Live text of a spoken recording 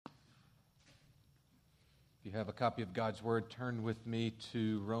If you have a copy of God's Word, turn with me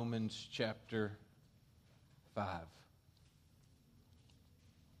to Romans chapter 5.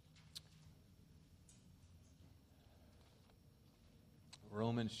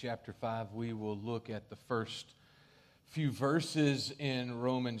 Romans chapter 5, we will look at the first few verses in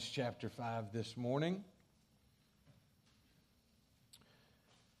Romans chapter 5 this morning.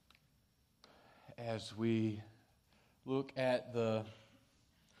 As we look at the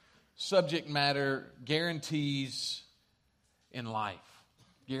subject matter, guarantees in life.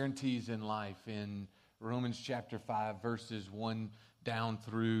 Guarantees in life in Romans chapter 5, verses 1 down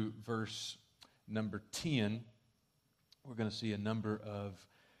through verse number 10. We're going to see a number of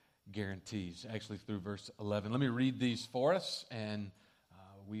guarantees, actually through verse 11. Let me read these for us, and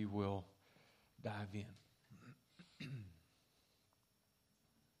we will dive in.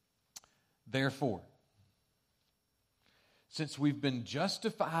 Therefore, since we've been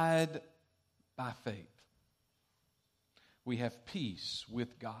justified by faith, we have peace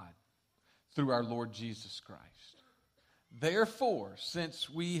with God through our Lord Jesus Christ. Therefore, since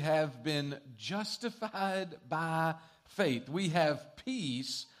we have been justified by faith, we have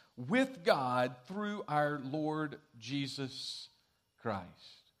peace with God through our Lord Jesus Christ.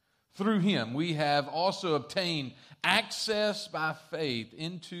 Through Him, we have also obtained access by faith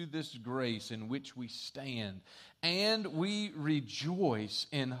into this grace in which we stand, and we rejoice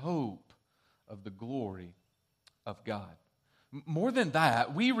in hope of the glory of God. More than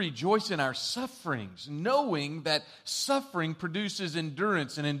that, we rejoice in our sufferings, knowing that suffering produces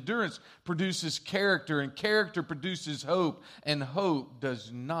endurance, and endurance produces character, and character produces hope, and hope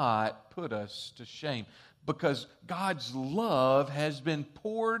does not put us to shame, because God's love has been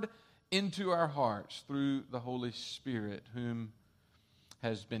poured into our hearts through the Holy Spirit, whom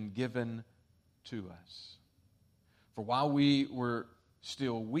has been given to us. For while we were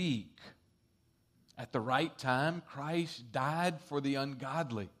still weak, at the right time, Christ died for the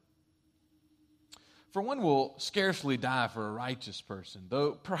ungodly. For one will scarcely die for a righteous person,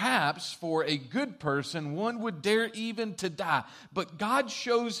 though perhaps for a good person one would dare even to die. But God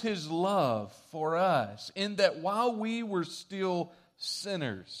shows His love for us in that while we were still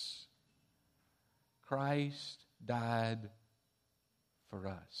sinners, Christ died for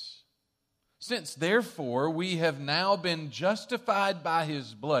us. Since, therefore, we have now been justified by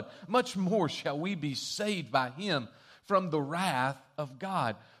His blood, much more shall we be saved by Him from the wrath of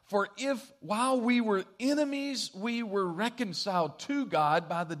God. For if, while we were enemies, we were reconciled to God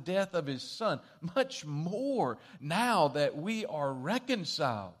by the death of His Son, much more, now that we are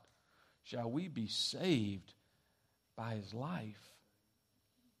reconciled, shall we be saved by His life.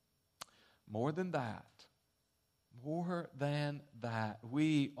 More than that,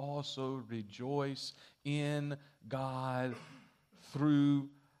 we also rejoice in God through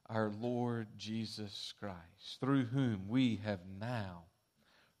our Lord Jesus Christ, through whom we have now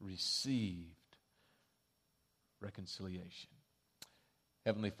received reconciliation.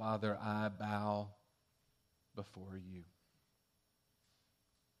 Heavenly Father, I bow before You.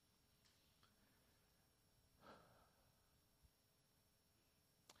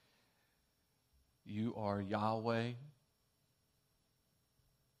 You are Yahweh,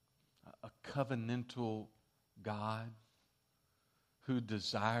 a covenantal God who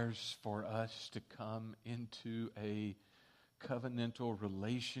desires for us to come into a covenantal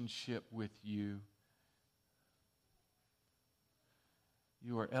relationship with You.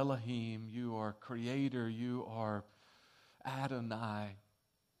 You are Elohim, You are Creator, You are Adonai.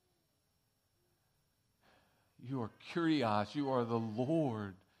 You are Kyrios, You are the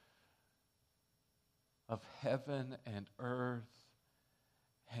Lord of heaven and earth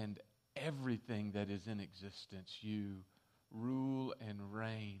and everything that is in existence. You rule and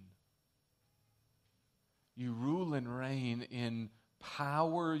reign. You rule and reign in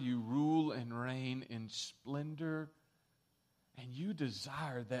power. You rule and reign in splendor. And You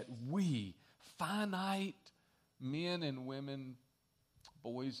desire that we, finite men and women,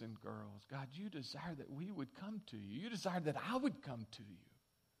 boys and girls, God, You desire that we would come to You. You desire that I would come to You.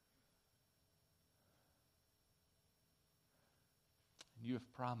 You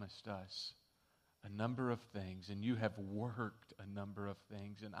have promised us a number of things, and You have worked a number of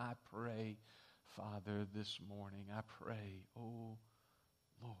things. And I pray, Father, this morning, I pray, oh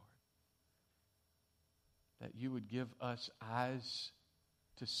Lord, that You would give us eyes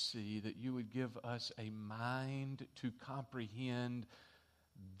to see, that You would give us a mind to comprehend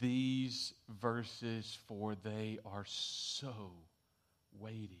these verses, for they are so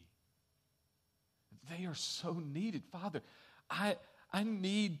weighty. They are so needed. Father, I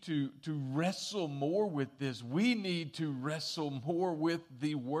need to wrestle more with this. We need to wrestle more with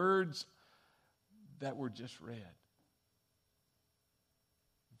the words that were just read.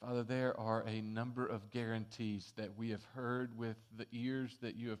 Father, there are a number of guarantees that we have heard with the ears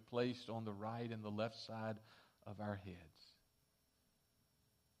that you have placed on the right and the left side of our heads.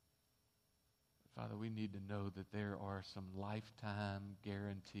 Father, we need to know that there are some lifetime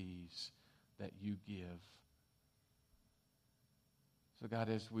guarantees that you give. So God,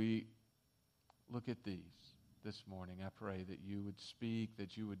 as we look at these this morning, I pray that you would speak,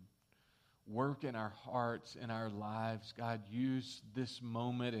 that you would work in our hearts, in our lives. God, use this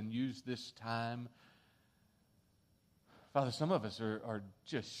moment and use this time. Father, some of us are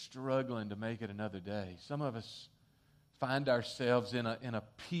just struggling to make it another day. Some of us find ourselves in a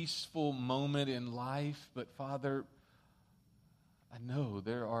peaceful moment in life. But Father, I know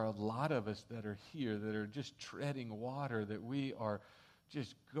there are a lot of us that are here that are just treading water, that we are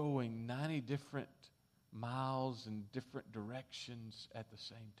just going 90 different miles in different directions at the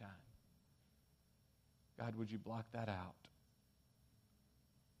same time. God, would you block that out?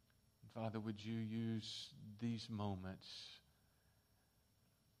 And Father, would you use these moments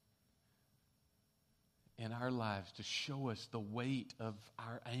in our lives to show us the weight of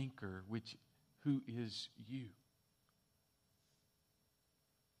our anchor, who is you.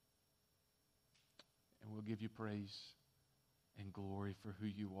 And we'll give you praise and glory for who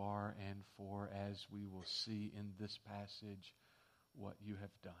you are and for, as we will see in this passage, what you have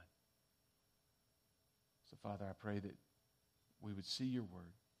done. So, Father, I pray that we would see your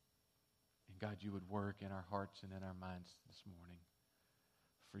word. And, God, you would work in our hearts and in our minds this morning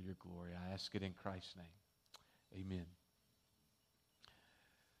for your glory. I ask it in Christ's name. Amen.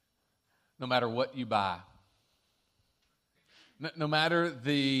 No matter what you buy, no matter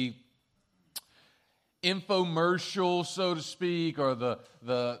the infomercial, so to speak, or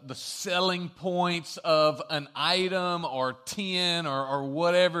the selling points of an item or 10 or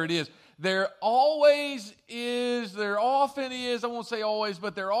whatever it is, there often is, I won't say always,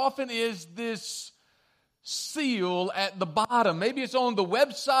 but there often is this seal at the bottom. Maybe it's on the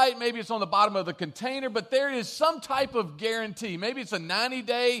website, maybe it's on the bottom of the container, but there is some type of guarantee. Maybe it's a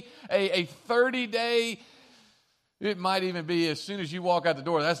 90-day, a 30-day. It might even be as soon as you walk out the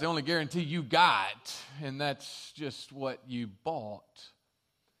door, that's the only guarantee you got, and that's just what you bought.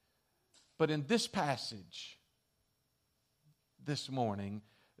 But in this passage this morning,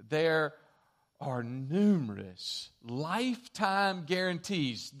 there are numerous lifetime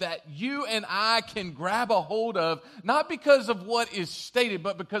guarantees that you and I can grab a hold of, not because of what is stated,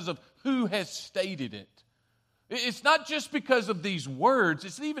 but because of who has stated it. It's not just because of these words.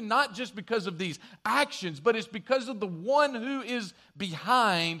 It's even not just because of these actions, but it's because of the one who is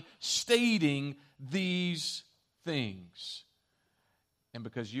behind stating these things. And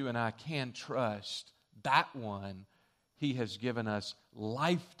because you and I can trust that one, he has given us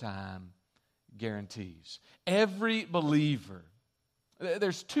lifetime guarantees. Every believer,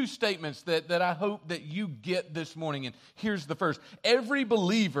 there's two statements that I hope that you get this morning, and here's the first. Every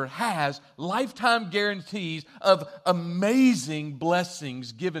believer has lifetime guarantees of amazing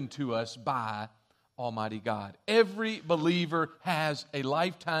blessings given to us by Almighty God. Every believer has a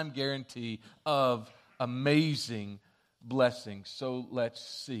lifetime guarantee of amazing blessings. So let's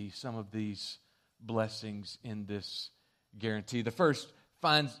see some of these blessings in this guarantee. The first,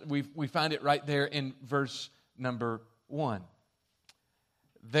 we find it right there in verse number 1.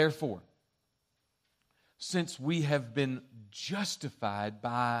 Therefore, since we have been justified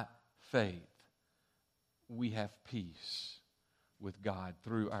by faith, we have peace with God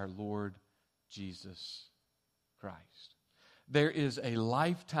through our Lord Jesus Christ. There is a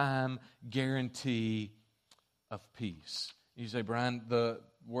lifetime guarantee of peace. You say, Brian, the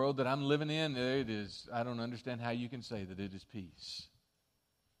world that I'm living in, I don't understand how you can say that it is peace.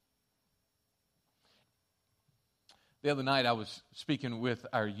 The other night I was speaking with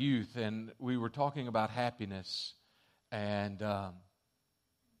our youth, and we were talking about happiness. And I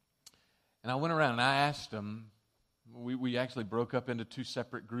went around and I asked them, we actually broke up into two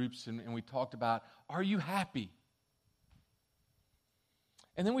separate groups, and we talked about, are you happy?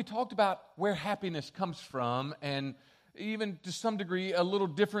 And then we talked about where happiness comes from, and even to some degree a little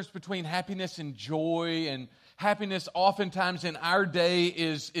difference between happiness and joy. And happiness oftentimes in our day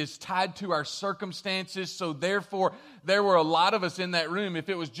is tied to our circumstances. So therefore, there were a lot of us in that room. If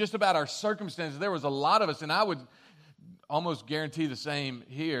it was just about our circumstances, there was a lot of us, and I would almost guarantee the same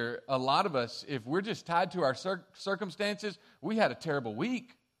here. A lot of us, if we're just tied to our circumstances, we had a terrible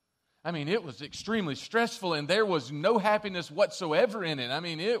week. I mean, it was extremely stressful, and there was no happiness whatsoever in it. I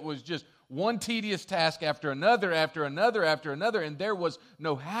mean, it was just one tedious task after another, after another, after another, and there was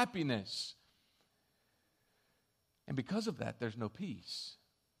no happiness. And because of that, there's no peace.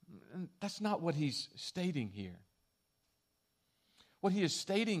 And that's not what he's stating here. What he is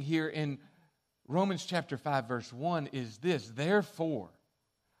stating here in Romans chapter 5, verse 1 is this: therefore,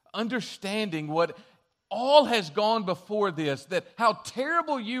 understanding what all has gone before this, that how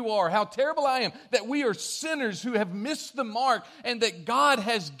terrible you are, how terrible I am, that we are sinners who have missed the mark, and that God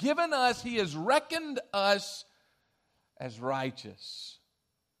has given us, He has reckoned us as righteous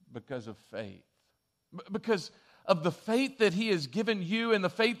because of faith. Because of the faith that He has given you and the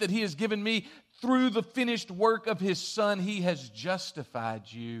faith that He has given me through the finished work of His Son, He has justified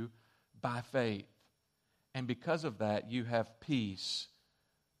you by faith. And because of that, you have peace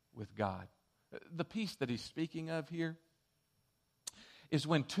with God. The peace that he's speaking of here is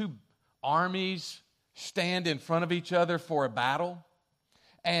when two armies stand in front of each other for a battle.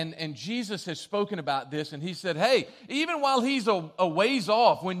 And Jesus has spoken about this, and he said, hey, even while he's a ways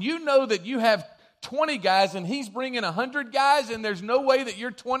off, when you know that you have 20 guys and he's bringing 100 guys and there's no way that your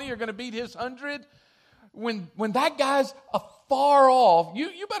 20 are going to beat his 100, when that guy's afar off,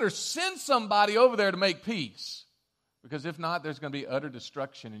 you better send somebody over there to make peace. Because if not, there's going to be utter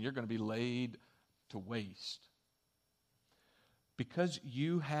destruction and you're going to be laid to waste. Because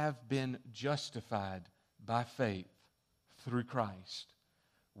you have been justified by faith through Christ,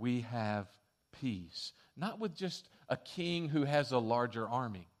 we have peace. Not with just a king who has a larger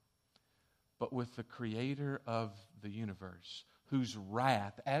army, but with the Creator of the universe, whose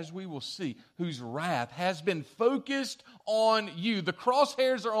wrath, as we will see, whose wrath has been focused on you. The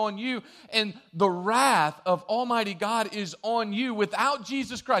crosshairs are on you, and the wrath of Almighty God is on you. Without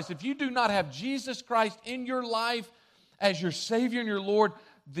Jesus Christ, if you do not have Jesus Christ in your life as your Savior and your Lord,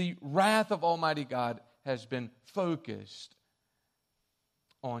 the wrath of Almighty God has been focused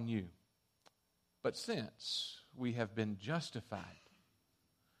on you. But since we have been justified,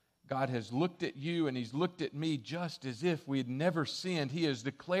 God has looked at you and He's looked at me just as if we had never sinned. He has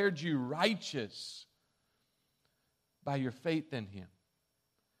declared you righteous by your faith in Him.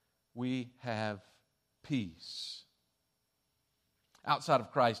 We have peace. Outside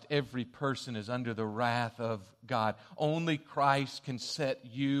of Christ, every person is under the wrath of God. Only Christ can set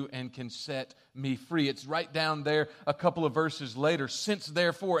you and can set me free. It's right down there a couple of verses later. Since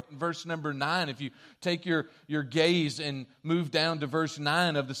therefore, in verse number 9, if you take your gaze and move down to verse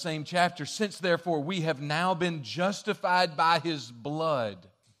 9 of the same chapter, since therefore we have now been justified by His blood,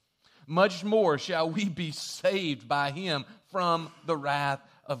 much more shall we be saved by Him from the wrath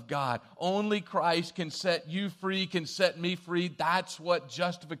of God. Only Christ can set you free, can set me free. That's what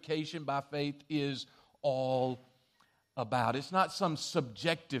justification by faith is all about. It's not some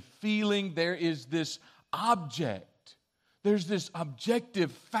subjective feeling. There is this object. There's this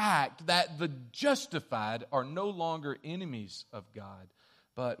objective fact that the justified are no longer enemies of God,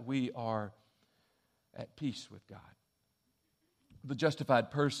 but we are at peace with God. The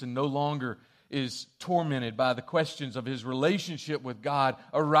justified person no longer is tormented by the questions of his relationship with God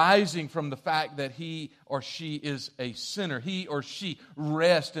arising from the fact that he or she is a sinner. He or she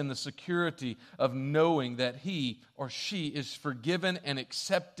rests in the security of knowing that he or she is forgiven and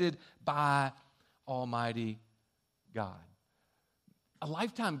accepted by Almighty God. A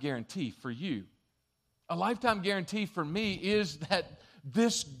lifetime guarantee for you, a lifetime guarantee for me is that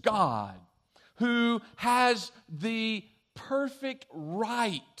this God who has the perfect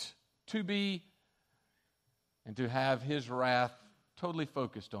right to be and to have His wrath totally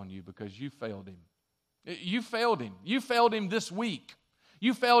focused on you because you failed Him. You failed Him. You failed Him this week.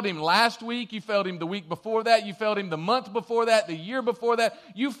 You failed Him last week. You failed Him the week before that. You failed Him the month before that, the year before that.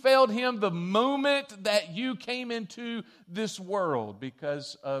 You failed Him the moment that you came into this world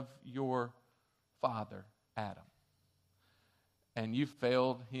because of your father, Adam. And you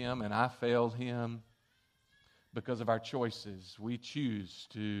failed him and I failed him because of our choices. We choose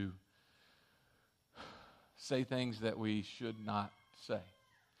to say things that we should not say.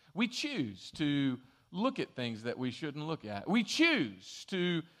 We choose to look at things that we shouldn't look at. We choose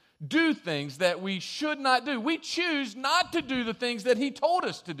to do things that we should not do. We choose not to do the things that He told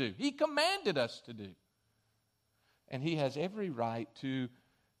us to do. He commanded us to do. And He has every right to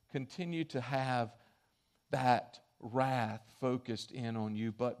continue to have that wrath focused in on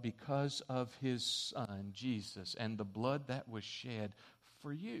you, but because of His Son, Jesus, and the blood that was shed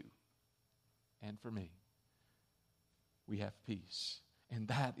for you and for me, we have peace. And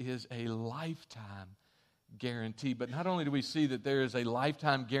that is a lifetime guarantee. But not only do we see that there is a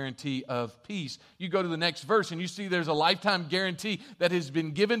lifetime guarantee of peace, you go to the next verse and you see there's a lifetime guarantee that has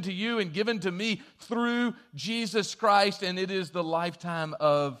been given to you and given to me through Jesus Christ, and it is the lifetime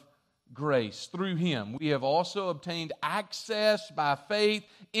of grace. Through Him, we have also obtained access by faith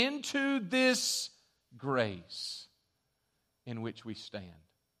into this grace in which we stand.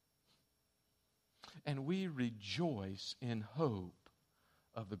 and we rejoice in hope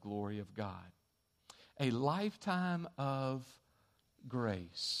of the glory of God. A lifetime of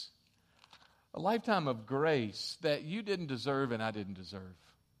grace. A lifetime of grace that you didn't deserve and I didn't deserve.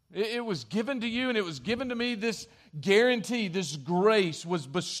 It was given to you and it was given to me. This guarantee, this grace was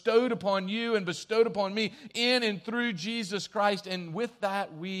bestowed upon you and bestowed upon me in and through Jesus Christ. And with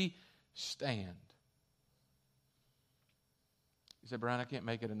that we stand. You say, Brian, I can't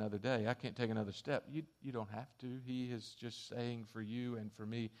make it another day. I can't take another step. You don't have to. He is just saying for you and for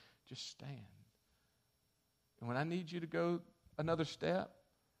me, just stand. And when I need you to go another step,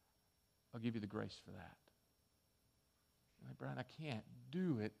 I'll give you the grace for that. Like, Brian, I can't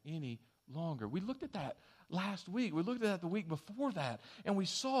do it any longer. We looked at that last week. We looked at that the week before that. And we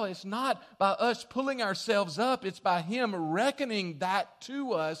saw it's not by us pulling ourselves up. It's by Him reckoning that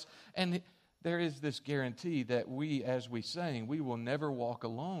to us. And there is this guarantee that we, as we sang, we will never walk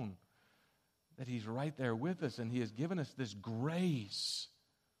alone. That He's right there with us. And He has given us this grace.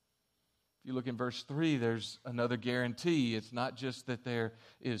 If you look in verse 3, there's another guarantee. It's not just that there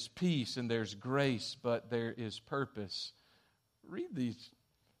is peace and there's grace, but there is purpose. Read these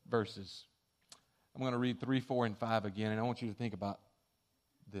verses. I'm going to read 3, 4, and 5 again, and I want you to think about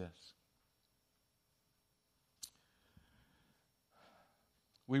this.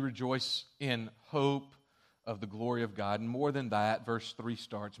 We rejoice in hope of the glory of God. And more than that, verse 3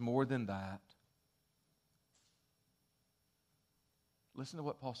 starts, more than that. Listen to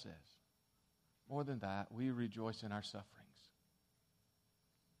what Paul says. More than that, we rejoice in our sufferings.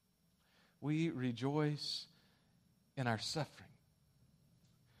 We rejoice in our suffering.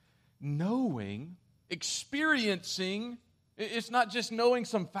 Knowing, experiencing, it's not just knowing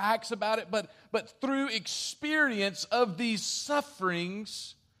some facts about it, but through experience of these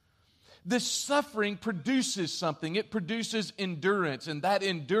sufferings, this suffering produces something. It produces endurance, and that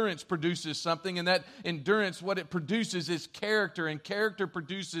endurance produces something, and that endurance, what it produces is character, and character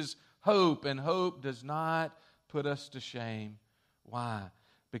produces hope, and hope does not put us to shame. Why?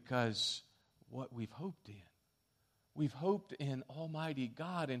 Because what we've hoped in. We've hoped in Almighty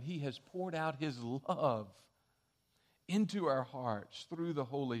God, and He has poured out His love into our hearts through the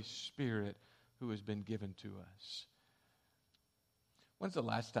Holy Spirit who has been given to us. When's the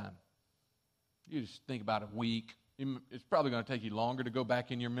last time? You just think about a week. It's probably going to take you longer to go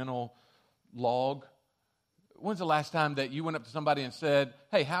back in your mental log. When's the last time that you went up to somebody and said,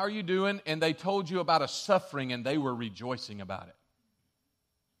 hey, how are you doing? And they told you about a suffering and they were rejoicing about it.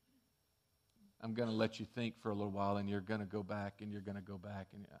 I'm going to let you think for a little while, and you're going to go back, and you're going to go back.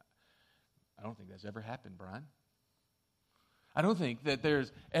 And I don't think that's ever happened, Brian. I don't think that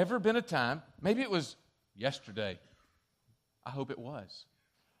there's ever been a time, maybe it was yesterday. I hope it was.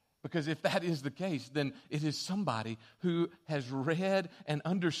 Because if that is the case, then it is somebody who has read and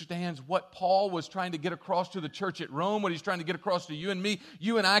understands what Paul was trying to get across to the church at Rome, what he's trying to get across to you and me.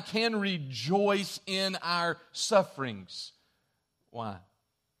 You and I can rejoice in our sufferings. Why?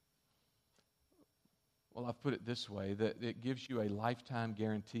 Well, I've put it this way, that it gives you a lifetime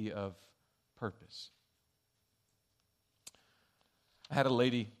guarantee of purpose. I had a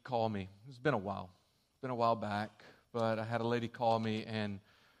lady call me. It's been a while. It's been a while back, but I had a lady call me, and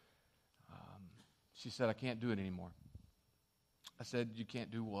she said, I can't do it anymore. I said, you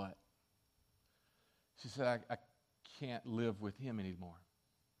can't do what? She said, I can't live with him anymore.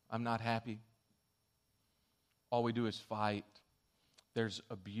 I'm not happy. All we do is fight. There's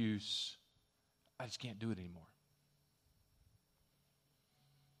abuse. I just can't do it anymore.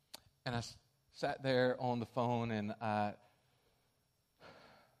 And I sat there on the phone, and I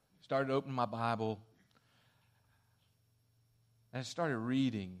started opening my Bible, and I started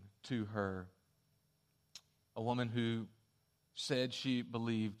reading to her. A woman who said she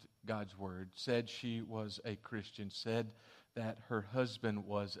believed God's word, said she was a Christian, said that her husband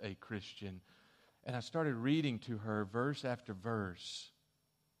was a Christian. And I started reading to her verse after verse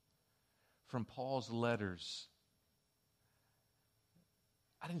from Paul's letters.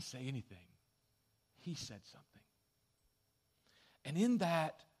 I didn't say anything. He said something. And in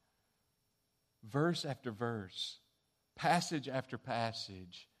that verse after verse, passage after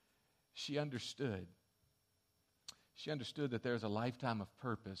passage, she understood. She understood that there's a lifetime of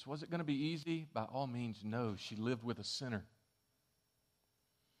purpose. Was it going to be easy? By all means, no. She lived with a sinner.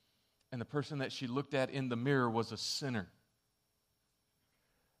 And the person that she looked at in the mirror was a sinner.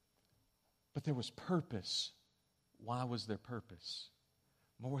 But there was purpose. Why was there purpose?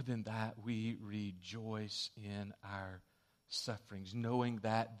 More than that, we rejoice in our sufferings, knowing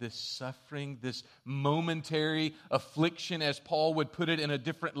that this suffering, this momentary affliction, as Paul would put it in a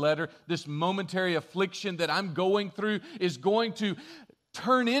different letter, this momentary affliction that I'm going through is going to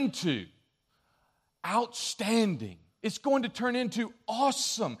turn into outstanding. It's going to turn into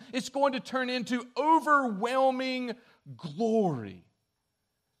awesome. It's going to turn into overwhelming glory.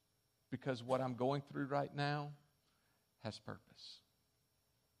 Because what I'm going through right now has purpose.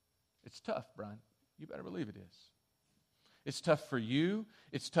 It's tough, Brian. You better believe it is. It's tough for you.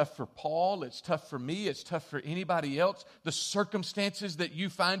 It's tough for Paul. It's tough for me. It's tough for anybody else. The circumstances that you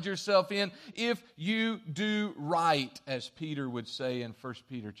find yourself in, if you do right, as Peter would say in 1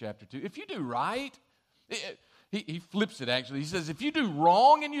 Peter chapter 2. If you do right, he flips it actually. He says, if you do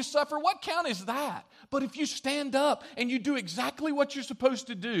wrong and you suffer, what count is that? But if you stand up and you do exactly what you're supposed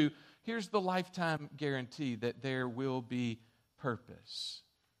to do, here's the lifetime guarantee that there will be purpose.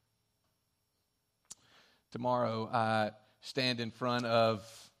 Tomorrow, I stand in front of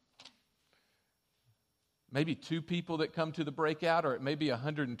maybe 2 people that come to the breakout, or it may be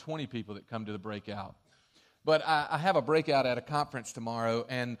 120 people that come to the breakout. But I have a breakout at a conference tomorrow,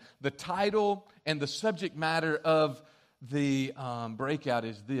 and the title and the subject matter of the breakout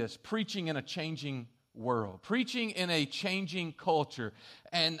is this: Preaching in a Changing World. Preaching in a changing culture.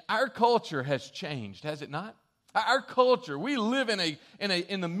 And our culture has changed, has it not? Our culture, we live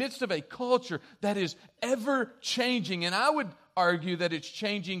in the midst of a culture that is ever changing, and I would argue that it's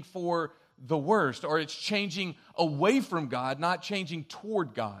changing for the worst, or it's changing away from God, not changing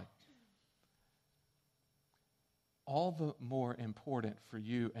toward God. All the more important for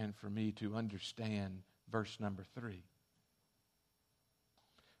you and for me to understand verse number 3.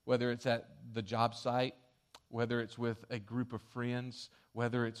 Whether it's at the job site, whether it's with a group of friends,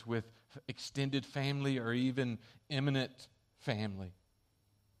 whether it's with extended family or even imminent family,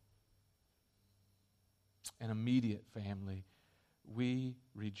 an immediate family, we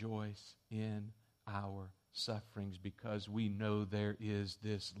rejoice in our sufferings because we know there is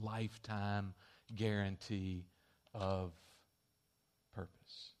this lifetime guarantee of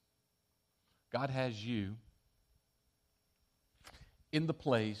purpose. God has you in the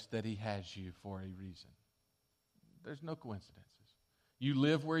place that He has you for a reason. There's no coincidences. You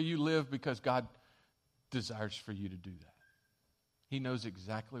live where you live because God desires for you to do that. He knows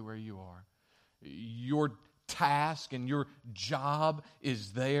exactly where you are. Your task and your job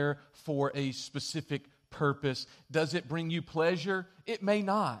is there for a specific purpose. Does it bring you pleasure? It may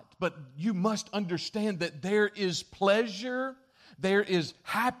not, but you must understand that there is pleasure, there is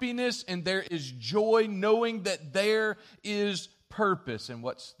happiness, and there is joy knowing that there is purpose. And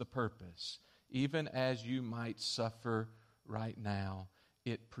what's the purpose? Even as you might suffer right now,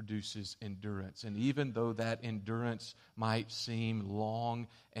 it produces endurance. And even though that endurance might seem long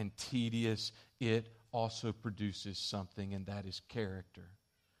and tedious, it also produces something, and that is character.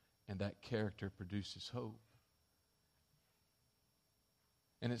 And that character produces hope.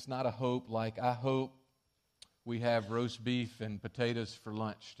 And it's not a hope like, I hope we have roast beef and potatoes for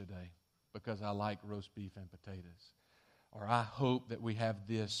lunch today because I like roast beef and potatoes. Or I hope that we have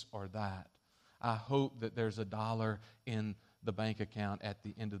this or that. I hope that there's $1 in the bank account at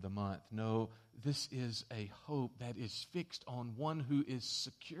the end of the month. No, this is a hope that is fixed on one who is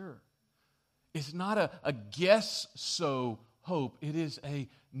secure. It's not a guess-so hope. It is a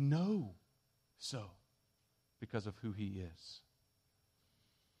know-so because of who He is.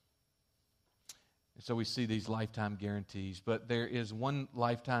 And so we see these lifetime guarantees, but there is one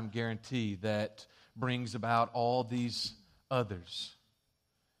lifetime guarantee that brings about all these others.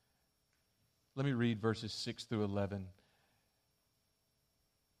 Let me read verses 6 through 11.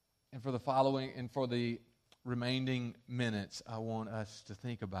 And for the following and for the remaining minutes, I want us to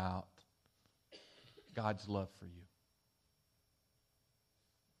think about God's love for you.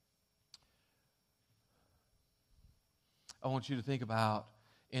 I want you to think about,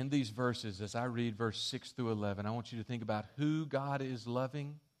 in these verses, as I read verse 6 through 11, I want you to think about who God is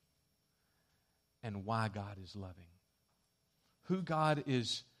loving and why God is loving. Who God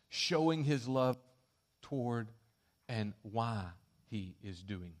is showing His love toward and why He is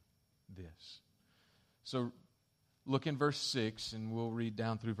doing this. So look in verse 6 and we'll read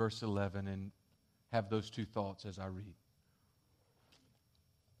down through verse 11 and have those two thoughts as I read.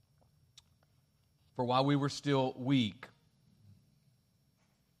 For while we were still weak,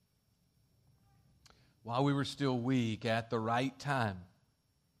 at the right time,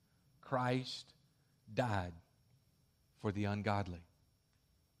 Christ died for the ungodly.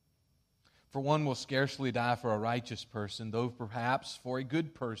 For one will scarcely die for a righteous person, though perhaps for a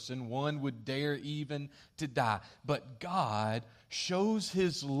good person one would dare even to die. But God shows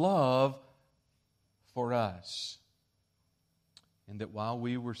His love for us, in that while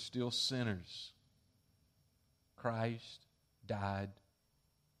we were still sinners, Christ died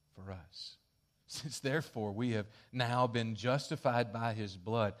for us. Since therefore we have now been justified by his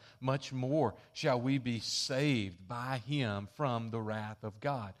blood, much more shall we be saved by him from the wrath of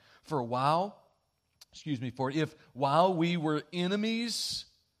God. For if while we were enemies,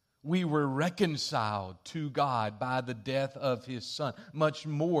 we were reconciled to God by the death of his Son, much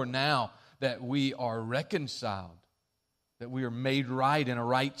more now that we are reconciled, that we are made right in a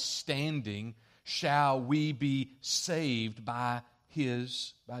right standing, shall we be saved by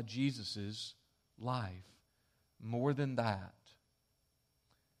Jesus' life. More than that,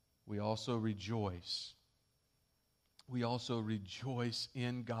 we also rejoice. We also rejoice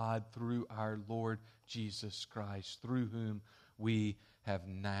in God through our Lord Jesus Christ, through whom we have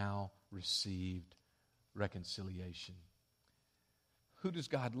now received reconciliation. Who does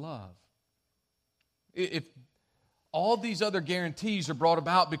God love? If all these other guarantees are brought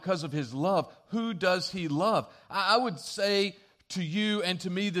about because of his love, who does he love? I would say to you and to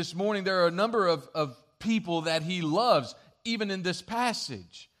me this morning, there are a number of people that he loves, even in this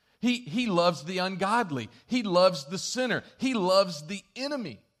passage. He loves the ungodly. He loves the sinner. He loves the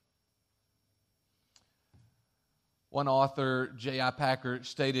enemy. One author, J.I. Packer,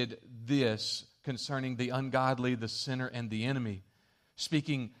 stated this concerning the ungodly, the sinner, and the enemy,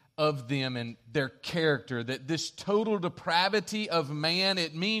 speaking of them and their character, that this total depravity of man,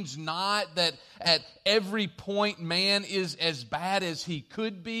 it means not that at every point man is as bad as he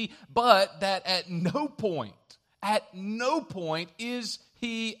could be, but that at no point is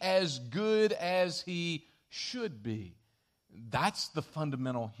he as good as he should be. That's the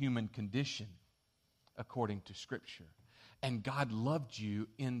fundamental human condition according to Scripture. And God loved you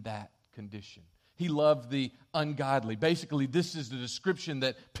in that condition. He loved the ungodly. Basically, this is the description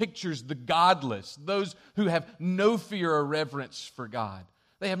that pictures the godless, those who have no fear or reverence for God.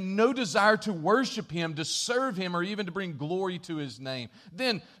 They have no desire to worship him, to serve him, or even to bring glory to his name.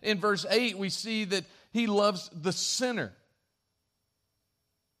 Then in verse 8, we see that he loves the sinner.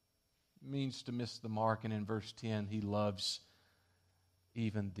 It means to miss the mark. And in verse 10, he loves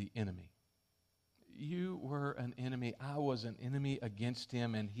even the enemy. You were an enemy. I was an enemy against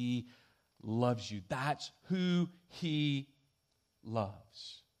him, and he loves you. That's who he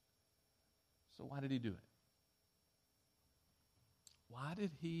loves. So why did he do it? Why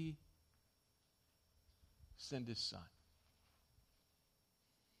did he send his Son?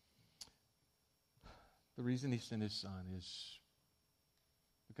 The reason he sent his Son is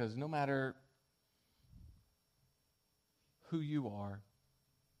because no matter who you are,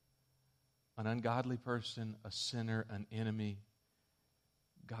 an ungodly person, a sinner, an enemy,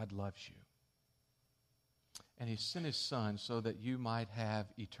 God loves you. And he sent his Son so that you might have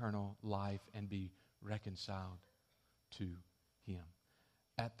eternal life and be reconciled to him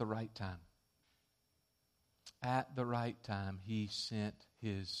at the right time. At the right time, he sent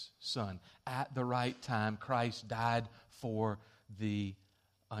his Son. At the right time, Christ died for the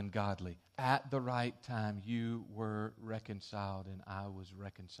ungodly. At the right time, you were reconciled, and I was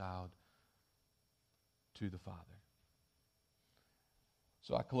reconciled to the Father.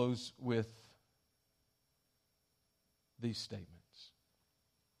 So I close with these statements.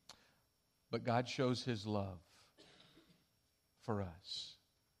 But God shows his love for us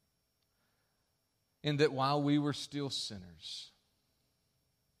in that while we were still sinners,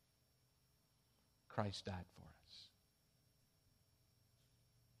 Christ died for us.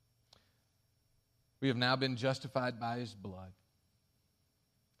 We have now been justified by his blood.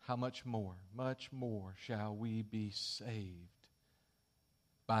 How much more shall we be saved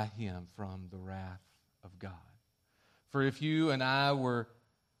by him from the wrath of God? For if you and I were,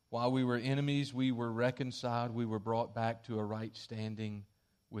 while we were enemies, we were reconciled, we were brought back to a right standing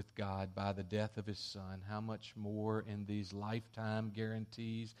with God by the death of his Son, how much more in these lifetime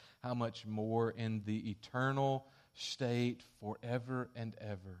guarantees, how much more in the eternal state forever and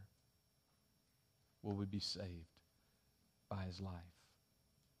ever will we be saved by his life?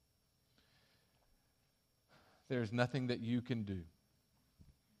 There is nothing that you can do.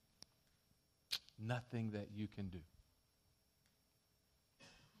 Nothing that you can do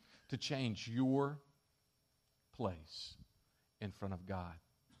to change your place in front of God.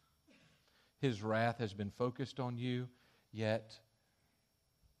 His wrath has been focused on you, yet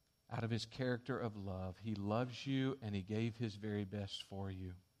out of his character of love, he loves you and he gave his very best for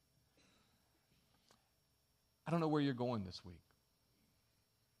you. I don't know where you're going this week.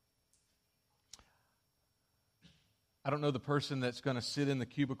 I don't know the person that's going to sit in the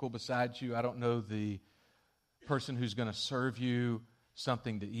cubicle beside you. I don't know the person who's going to serve you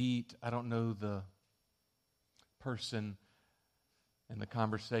something to eat. I don't know the person and the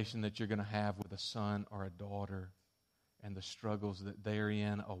conversation that you're going to have with a son or a daughter and the struggles that they're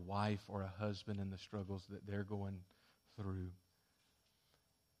in, a wife or a husband and the struggles that they're going through.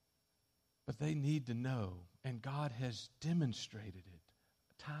 But they need to know, and God has demonstrated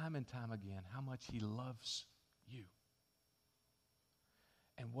it time and time again, how much He loves you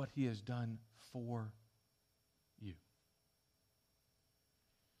and what He has done for you.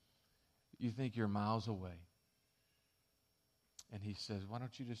 You think you're miles away, and He says, why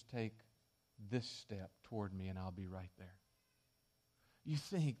don't you just take this step toward me and I'll be right there. You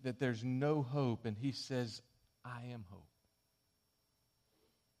think that there's no hope, and He says, I am hope.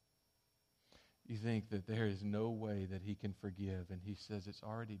 You think that there is no way that He can forgive, and He says it's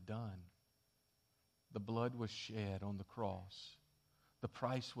already done. The blood was shed on the cross. The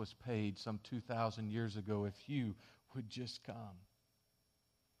price was paid some 2,000 years ago if you would just come.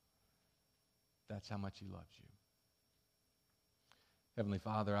 That's how much He loves you. Heavenly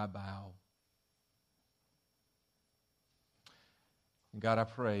Father, I bow. And God, I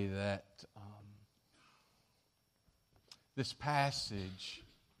pray that this passage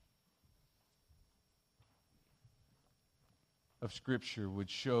of Scripture would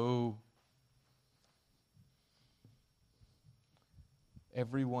show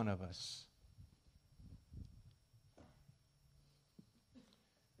every one of us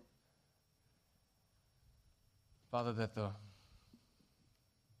Father, that the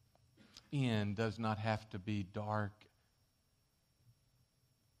end does not have to be dark.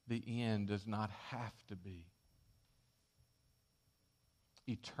 The end does not have to be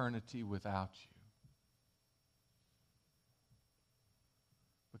eternity without you.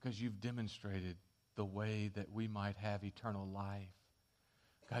 Because you've demonstrated the way that we might have eternal life.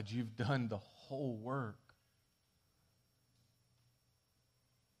 God, you've done the whole work.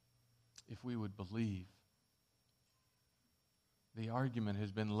 If we would believe, the argument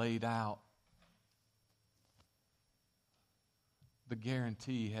has been laid out. The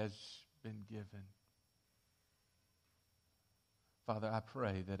guarantee has been given. Father, I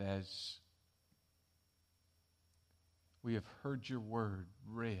pray that as we have heard your word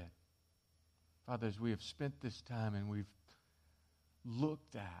read, Father, as we have spent this time and we've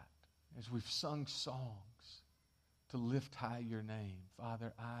looked at, as we've sung songs to lift high your name,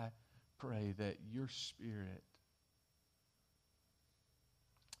 Father, I pray that your Spirit,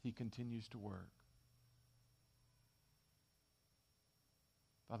 He continues to work.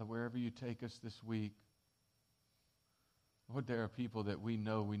 Father, wherever you take us this week, Lord, there are people that we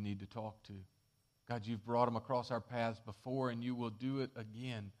know we need to talk to. God, you've brought them across our paths before, and you will do it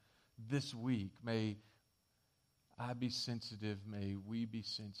again this week. May I be sensitive, may we be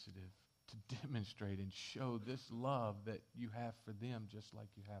sensitive to demonstrate and show this love that you have for them just like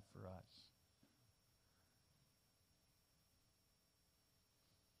you have for us.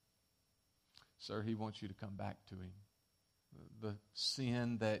 Sir, He wants you to come back to Him. The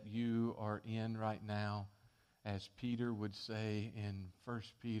sin that you are in right now, as Peter would say in 1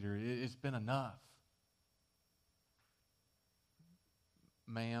 Peter, it's been enough.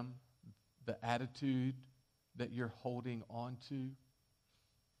 Ma'am, the attitude that you're holding on to,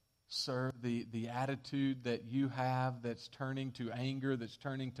 sir, the attitude that you have that's turning to anger, that's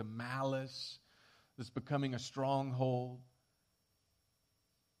turning to malice, that's becoming a stronghold,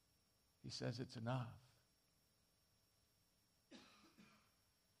 He says it's enough.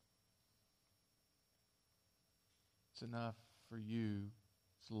 It's enough for you.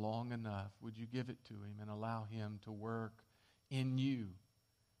 It's long enough. Would you give it to Him and allow Him to work in you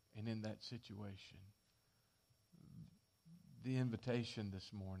and in that situation? The invitation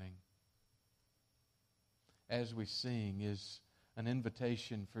this morning, as we sing, is an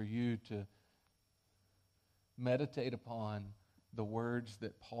invitation for you to meditate upon the words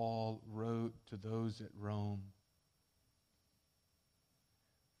that Paul wrote to those at Rome.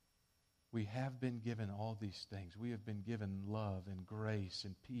 We have been given all these things. We have been given love and grace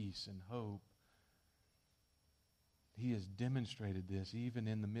and peace and hope. He has demonstrated this even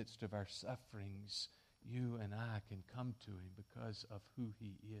in the midst of our sufferings. You and I can come to Him because of who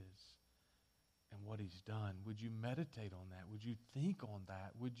He is and what He's done. Would you meditate on that? Would you think on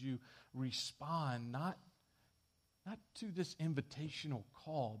that? Would you respond not to this invitational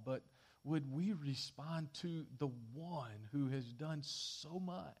call, but would we respond to the one who has done so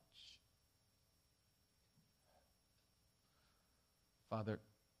much? Father,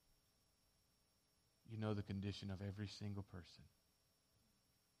 you know the condition of every single person.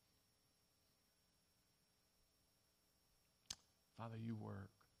 Father, you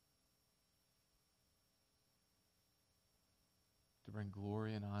work to bring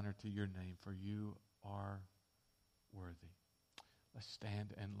glory and honor to your name, for you are worthy. Let's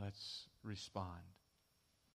stand and let's respond.